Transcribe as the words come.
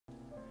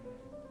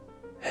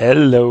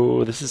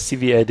Hello, this is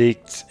CV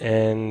Addict,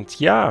 and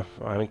yeah,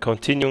 I'm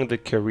continuing the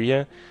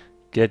career,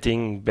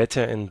 getting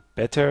better and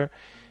better,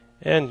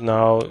 and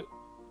now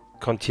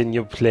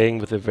continue playing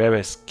with the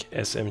Veresk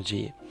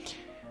SMG.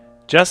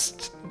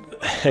 Just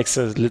as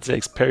a little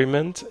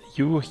experiment,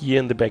 you hear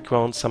in the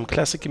background some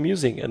classical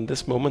music, and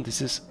this moment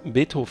this is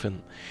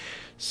Beethoven.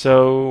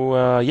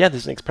 So yeah,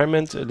 this is an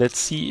experiment. Let's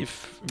see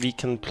if we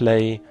can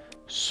play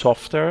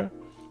softer,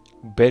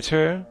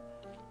 better,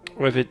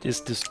 or if it is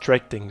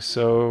distracting.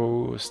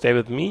 So stay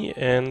with me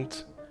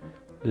and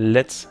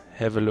let's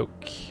have a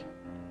look.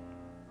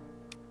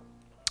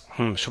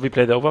 Should we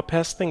play the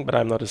Overpass thing? But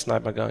I'm not a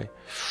sniper guy.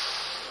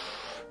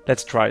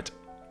 Let's try it,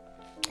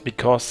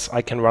 because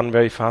I can run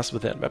very fast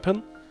with that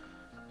weapon.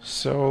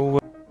 So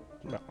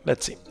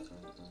let's see.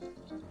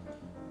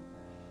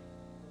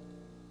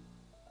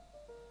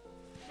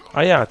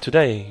 Ah yeah,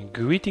 today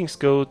greetings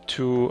go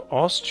to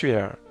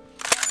Austria.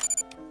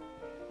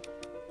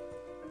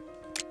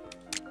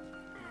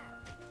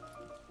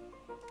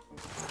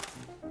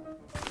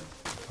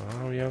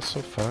 Oh, we are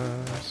so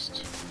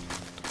fast.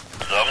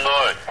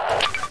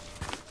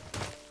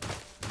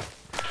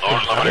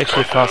 I'm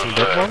actually fast in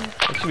that one.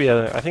 Actually,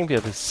 I think we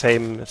are the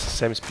same. It's the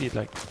same speed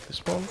like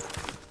this one.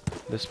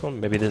 This one,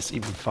 maybe this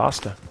even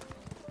faster.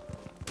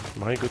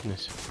 My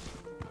goodness.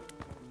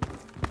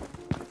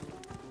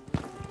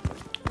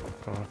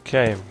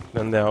 Okay,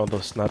 then there are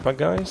those sniper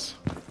guys.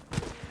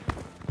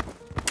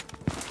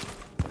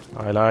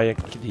 I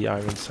like the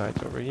iron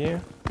sight over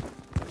here.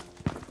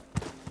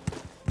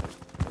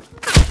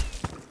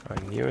 I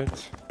knew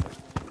it.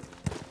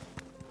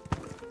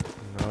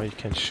 Now you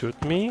can shoot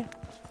me.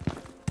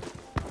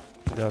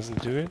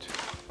 Doesn't do it.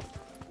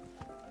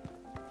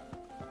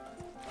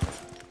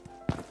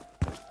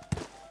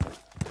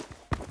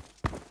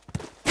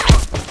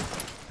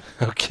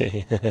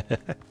 Okay.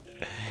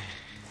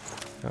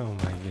 Oh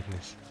my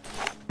goodness.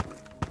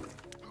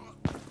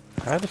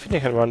 I have a feeling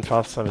I can run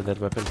faster with that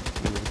weapon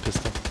than with the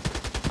pistol.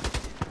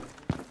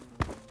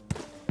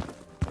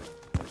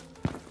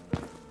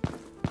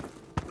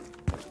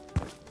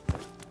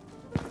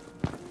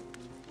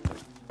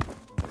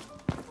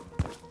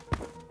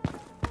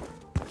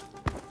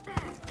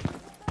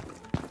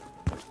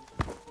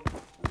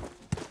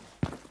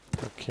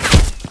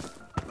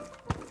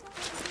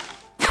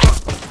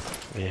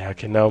 Yeah,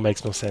 okay, now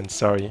makes no sense,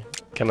 sorry.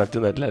 Cannot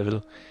do that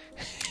level.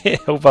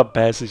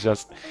 Overpass is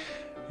just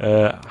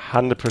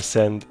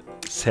 100%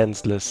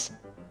 senseless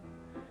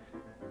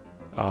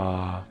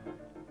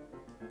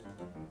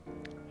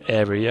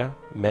area,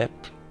 map.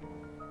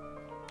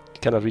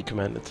 Cannot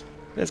recommend it.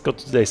 Let's go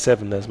to day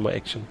 7, there's more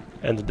action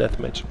and the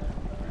deathmatch.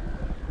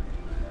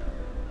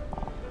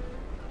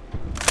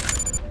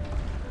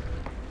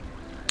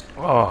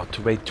 Oh,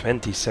 to wait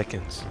 20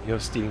 seconds. You're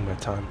stealing my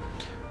time.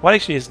 What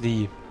actually is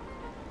the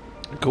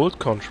gold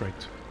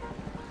contract?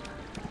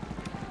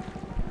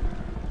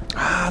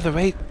 Ah, the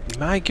wait.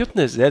 My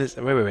goodness, that is...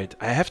 Wait.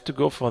 I have to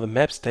go for the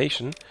map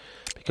station,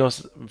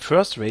 because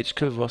first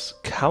Ragekill was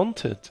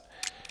counted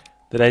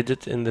that I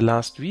did in the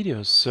last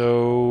video.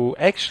 So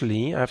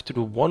actually, I have to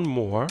do one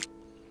more.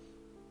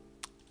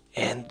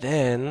 And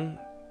then...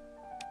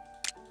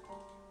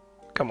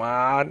 Come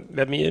on,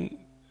 let me in.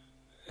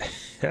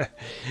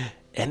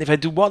 And if I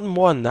do one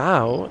more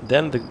now,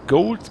 then the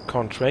gold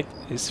contract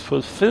is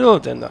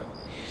fulfilled and I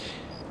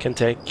can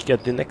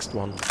get the next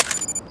one.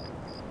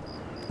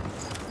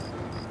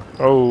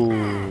 Oh,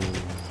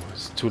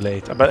 it's too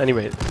late. But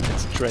anyway,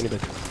 let's try a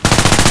bit.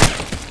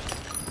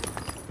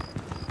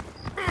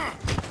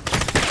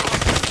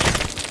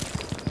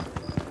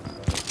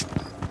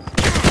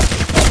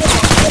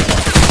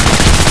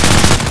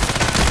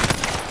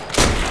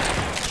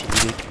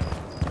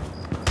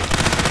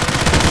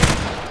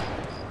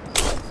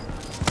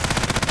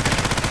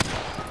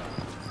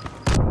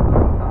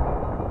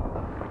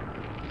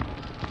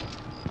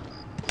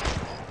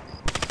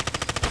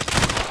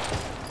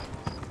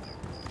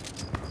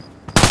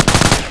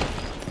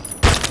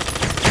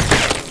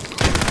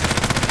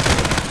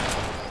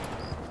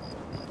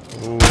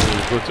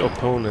 Good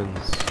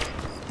opponents.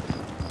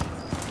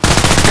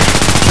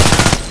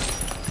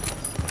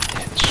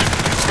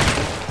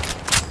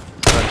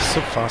 I'm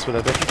so fast with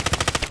that weapon.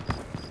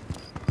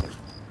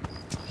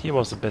 Here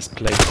was the best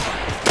place.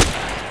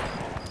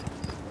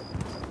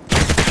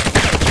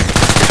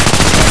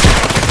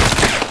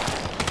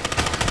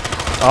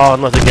 Oh,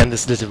 not again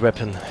this little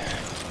weapon.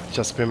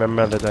 Just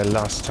remember that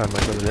last time I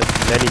got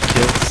many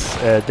kills.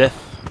 Death.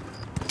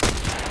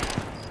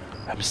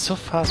 I'm so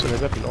fast with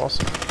that weapon,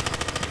 awesome.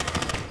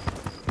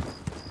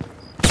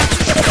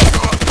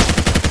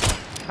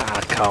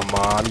 Come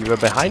on, you were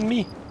behind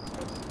me?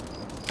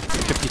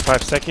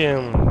 55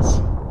 seconds.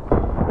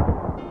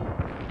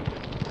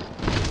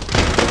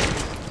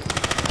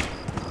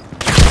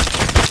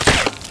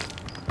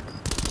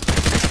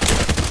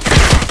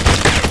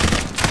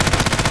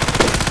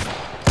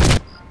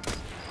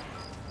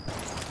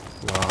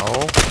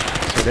 Wow.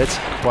 So that's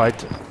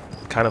quite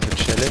kind of a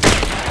challenge.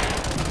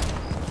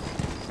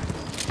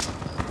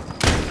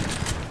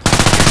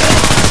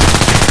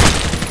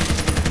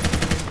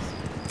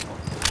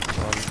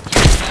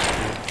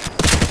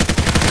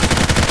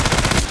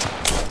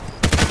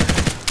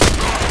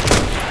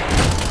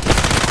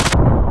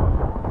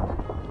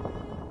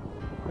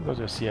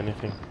 see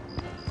anything.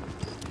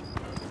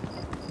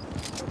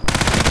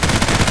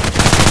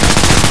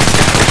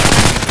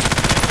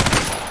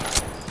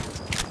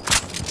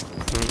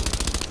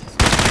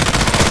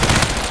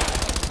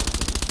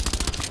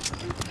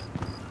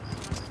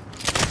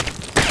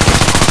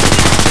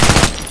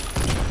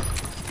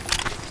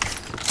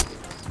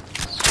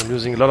 So I'm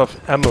using a lot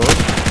of ammo.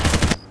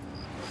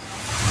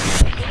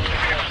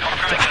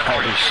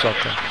 Holy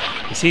shotgun.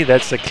 You see,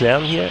 that's the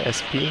clan here,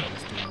 SP.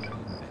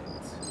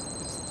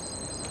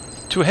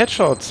 2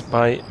 headshots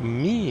by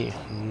me.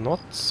 Not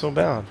so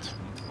bad.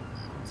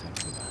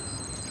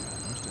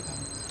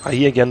 I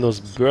hear again those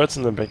birds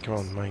in the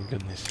background. My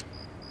goodness.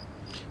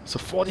 So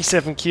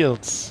 47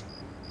 kills.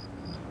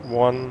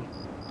 1.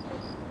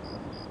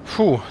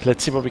 Phew,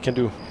 let's see what we can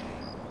do.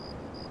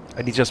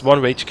 I need just 1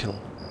 rage kill.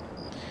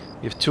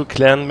 We have 2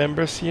 clan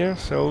members here,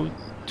 so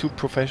 2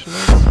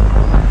 professionals.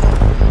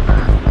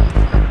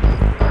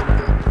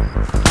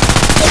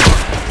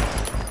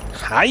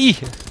 Hi!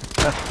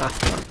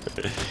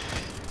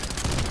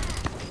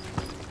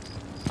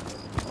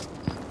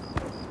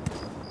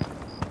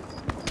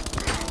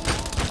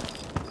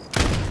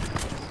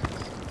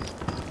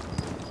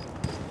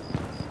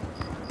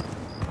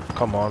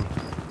 Come on.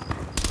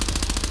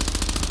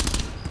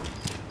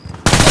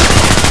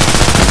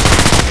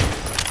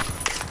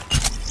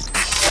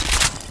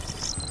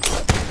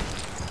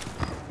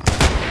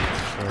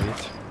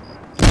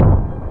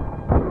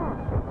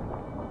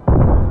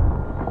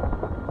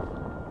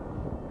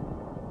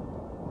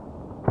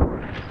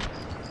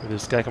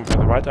 This guy coming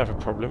from the right, I have a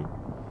problem.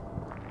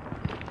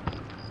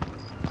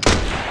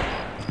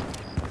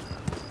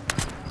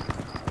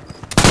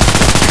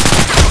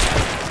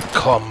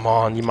 Come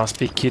on, you must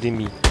be kidding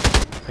me.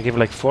 I gave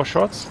like 4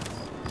 shots.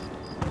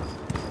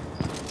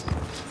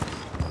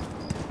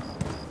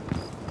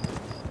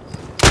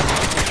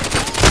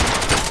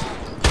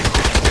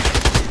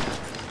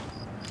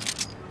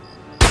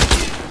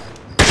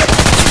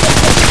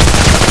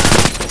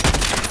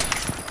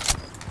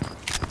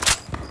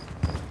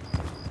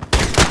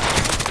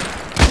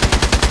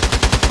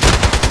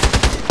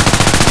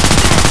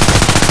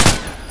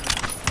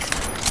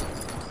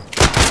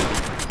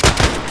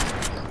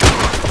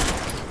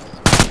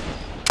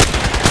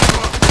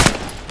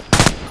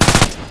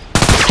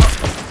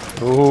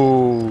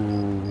 Ooh.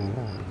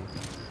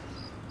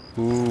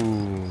 Ooh.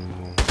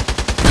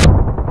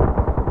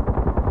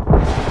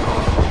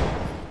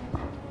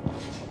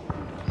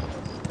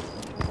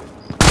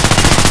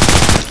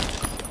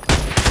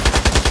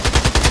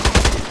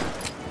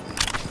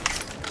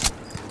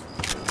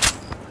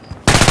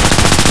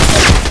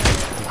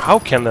 How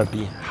can that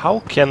be? How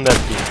can that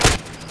be?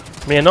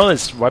 I mean, I know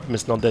this weapon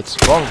is not that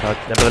strong, but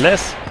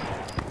nevertheless.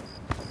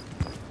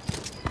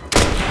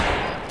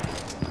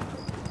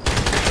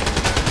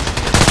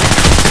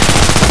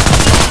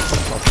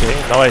 Okay,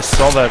 now I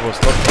saw that I was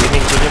not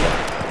aiming good enough.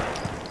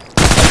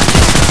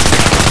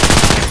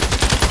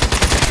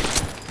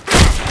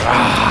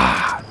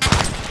 Ah!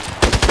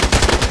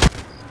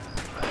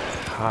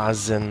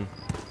 Hasen.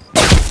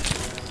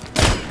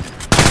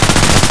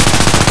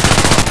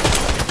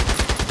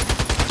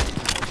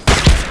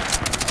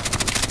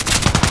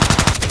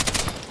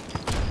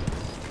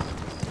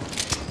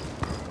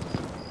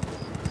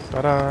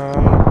 Ta-da!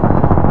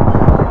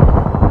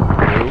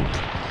 Nope.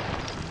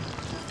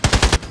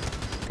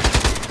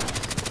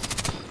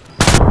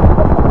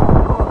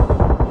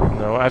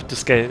 No, I have to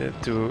scale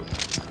to...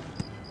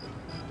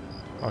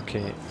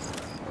 Okay.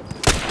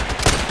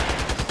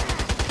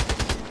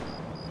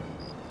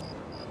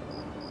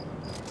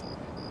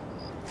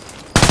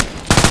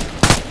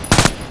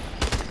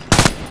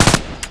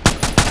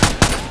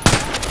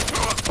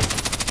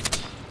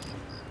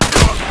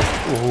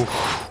 Ooh.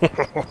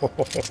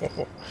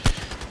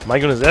 My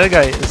goodness, that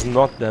guy is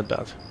not that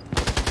bad.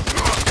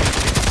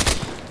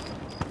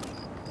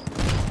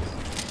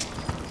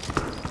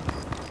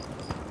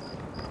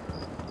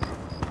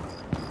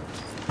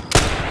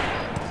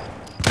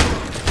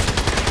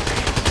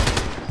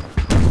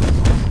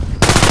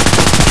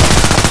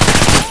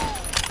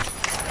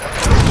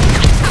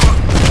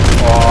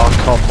 Oh,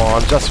 come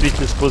on, just reach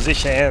this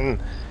position.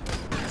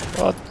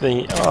 What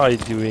the are you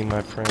doing,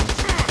 my friends?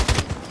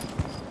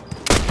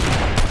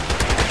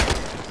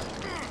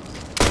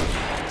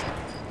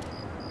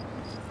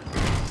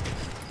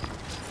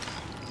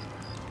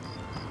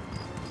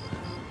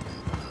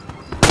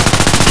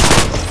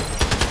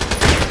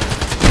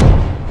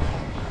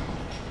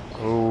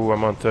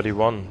 I'm on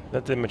 31.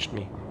 That damaged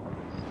me.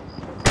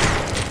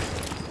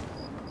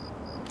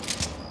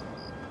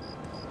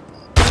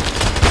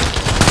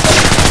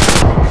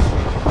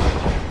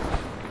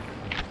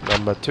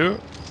 Number 2.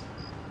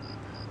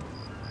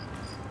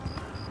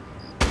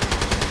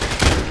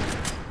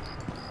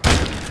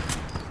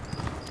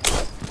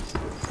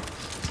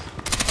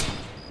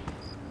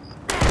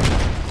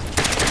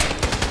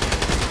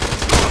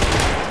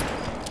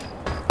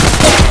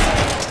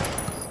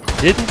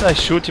 Didn't I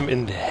shoot him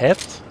in the head?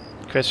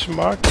 Question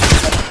mark?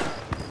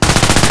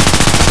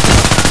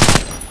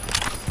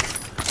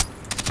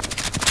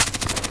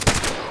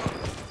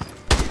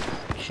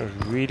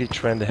 should really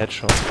train the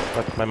headshot.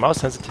 But my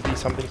mouse sensitivity is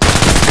something.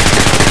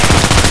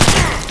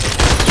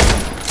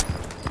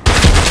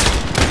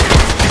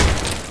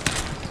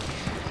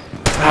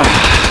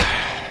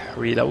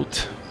 Reload.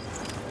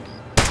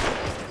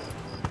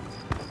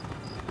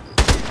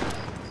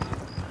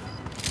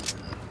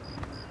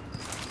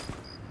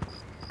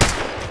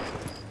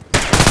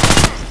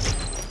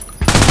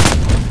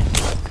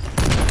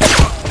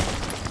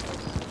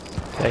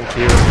 Thank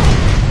you.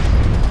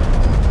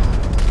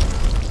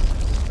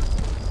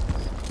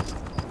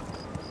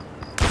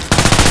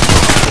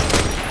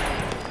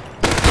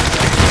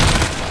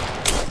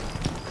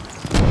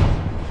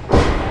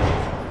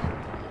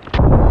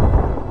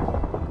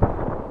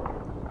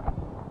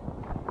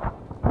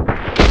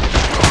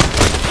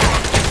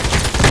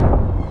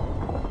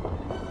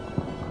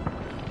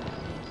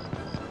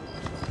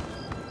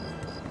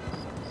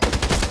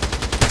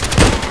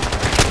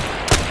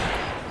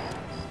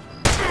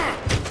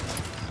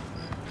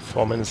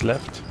 Four minutes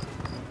left.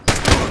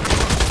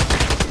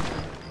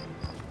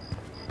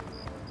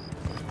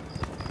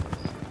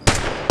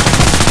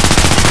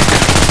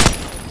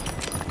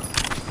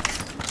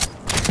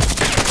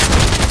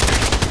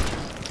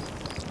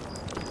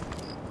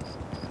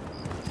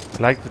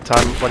 I like the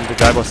time when the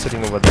guy was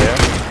sitting over there.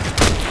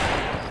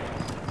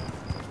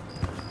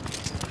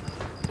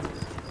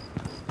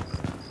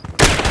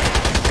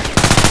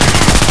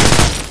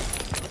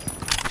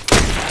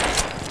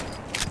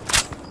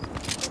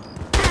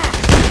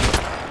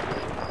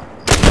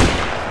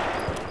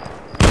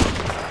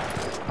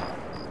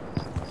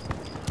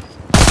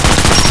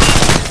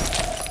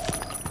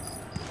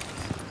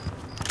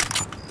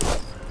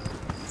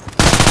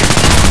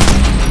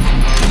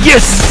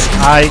 Yes!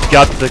 I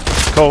got the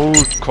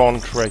gold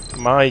contract.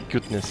 My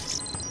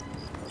goodness.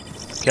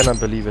 Cannot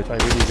believe it. I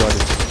really got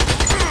it.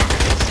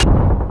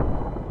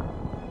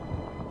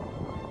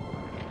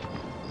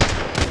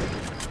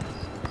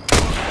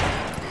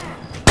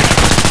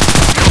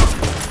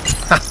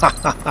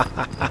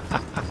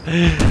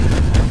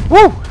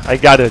 Woo! I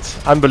got it.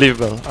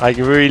 Unbelievable. I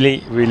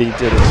really, really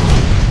did it.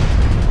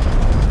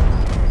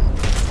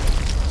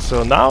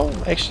 So now,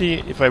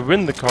 actually, if I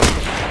win the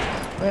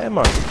contract, where am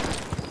I?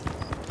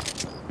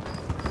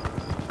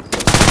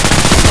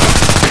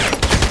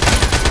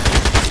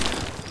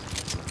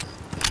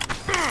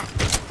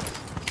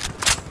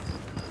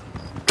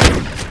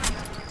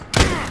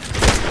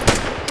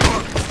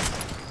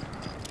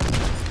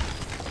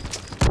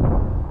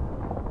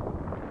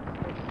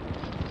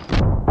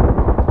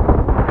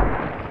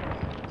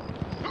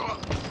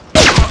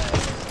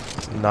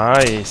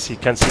 Nice, he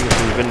can see me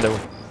through the window.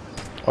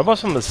 Or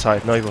was from the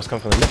side? No, he was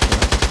coming from the left.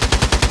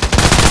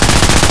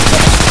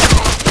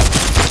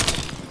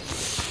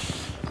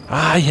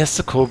 Ah, he has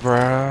the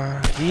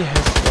Cobra. He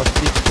has got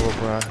the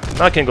Cobra.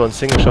 Now I can go in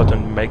single shot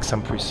and make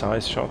some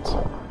precise shots.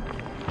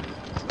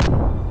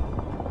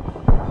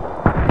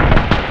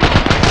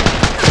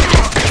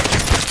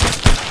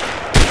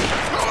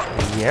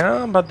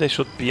 Yeah, but they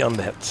should be on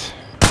the head.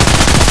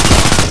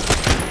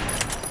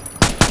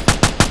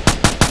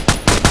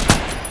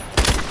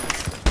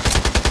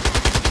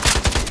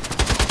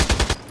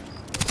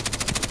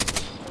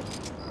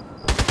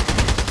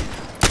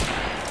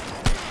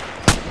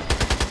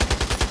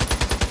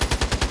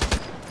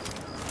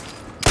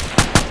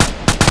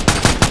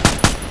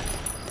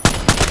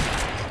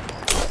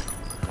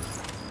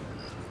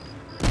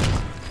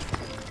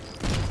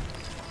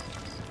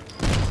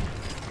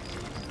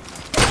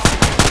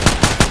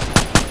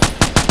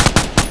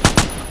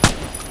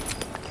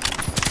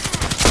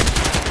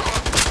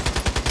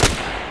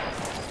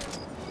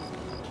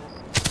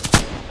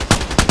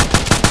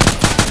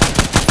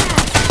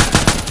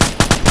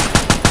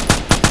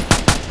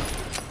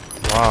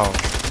 Wow.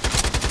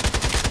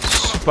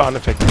 Super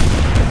unaffected.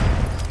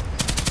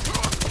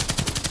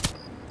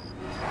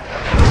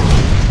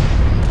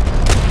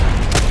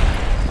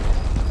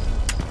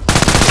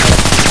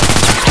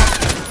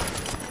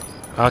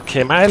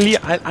 Okay,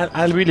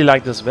 I really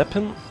like this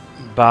weapon,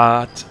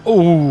 but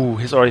oh,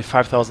 he's already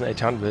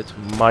 5,800.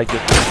 My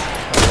goodness.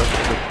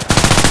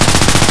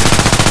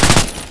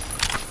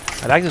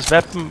 I like this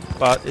weapon,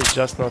 but it's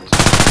just not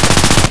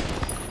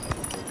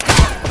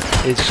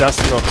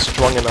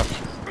strong enough.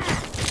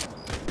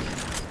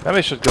 Maybe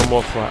I should go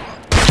more for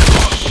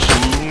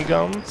machine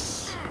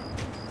guns.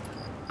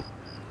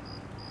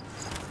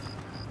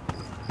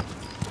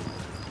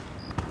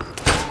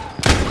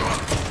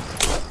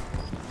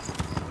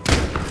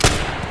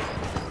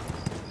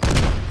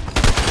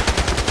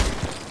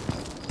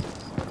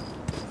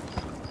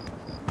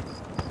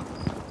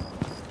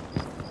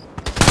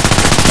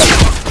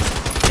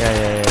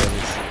 Yeah,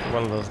 he's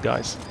one of those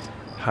guys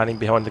hiding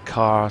behind the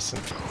cars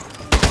and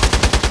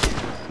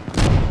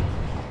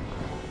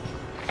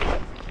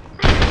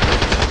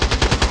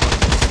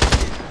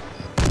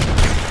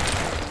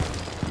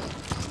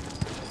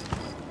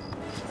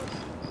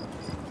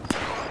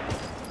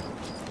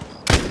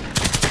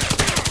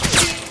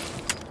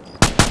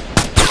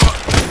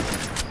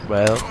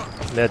well,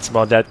 that's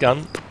about that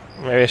gun.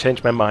 Maybe I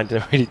changed my mind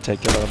and really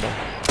take another one.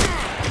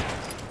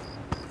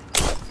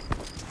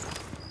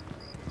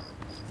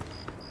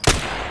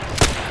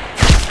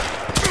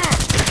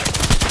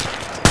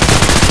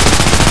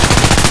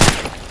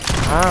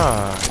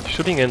 Ah,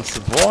 shooting against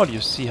the wall,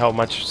 you see how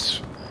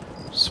much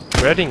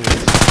spreading it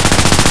is.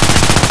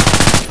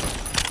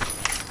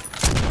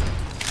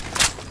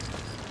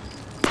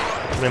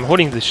 And I'm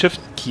holding the shift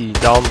key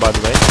down, by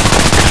the way.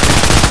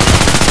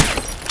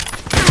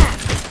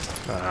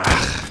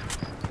 Ah,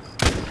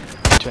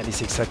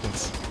 26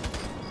 seconds.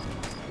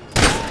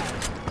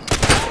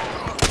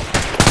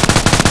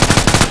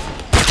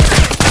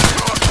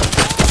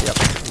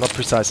 Yep, not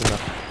precise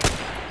enough.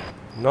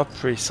 Not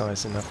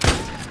precise enough.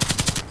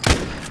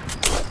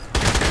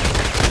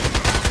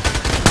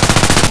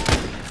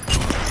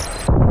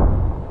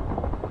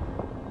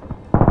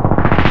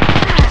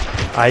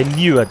 I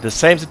knew it. The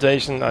same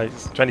situation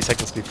 20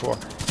 seconds before.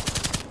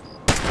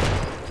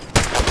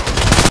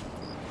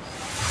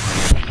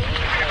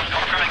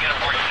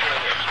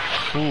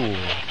 Ooh.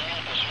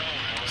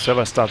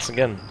 Server starts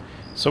again.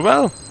 So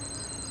well,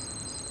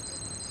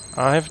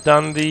 I have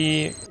done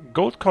the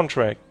gold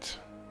contract.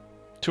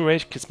 2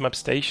 Ragekill map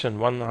station,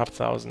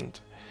 1,500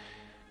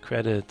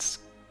 credits.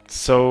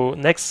 So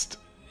next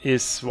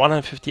is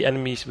 150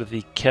 enemies with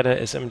the Keda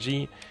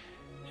SMG,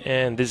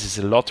 and this is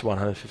a lot,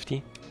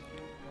 150.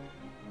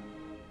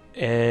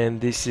 And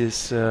this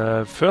is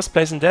first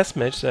place in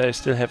deathmatch that I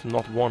still have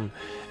not won.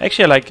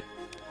 Actually,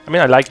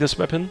 I like this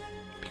weapon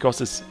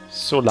because it's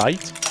so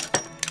light.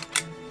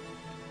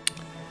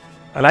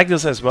 I like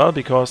this as well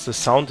because the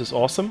sound is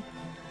awesome.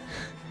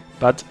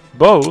 But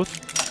both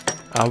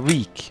are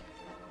weak.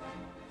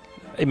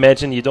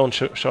 Imagine you don't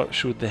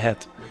shoot the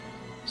head.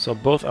 So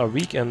both are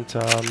weak, and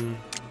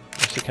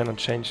actually cannot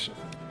change.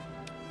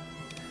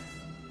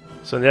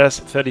 So there's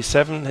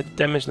 37 hit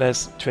damage,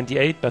 there's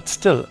 28, but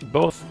still,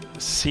 both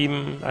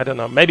seem, I don't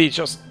know, maybe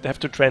just have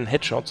to train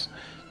headshots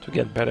to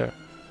get better.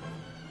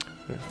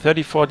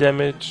 34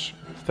 damage,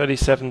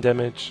 37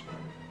 damage,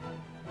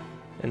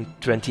 and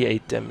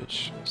 28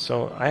 damage.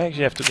 So I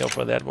actually have to go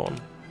for that one.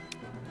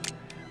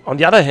 On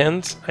the other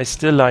hand, I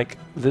still like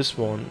this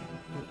one.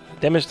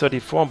 Damage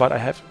 34, but I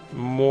have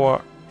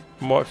more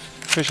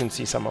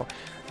efficiency somehow.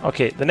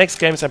 Okay, the next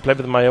games I play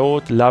with my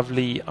old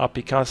lovely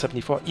RPK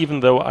 74, even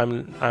though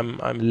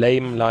I'm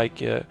lame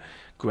like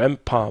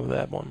grandpa with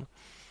that one.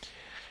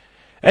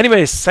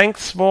 Anyways,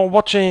 thanks for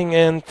watching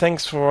and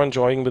thanks for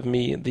enjoying with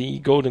me the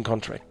golden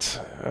contract,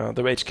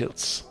 the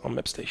Ragekills on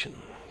Map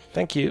Station.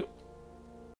 Thank you.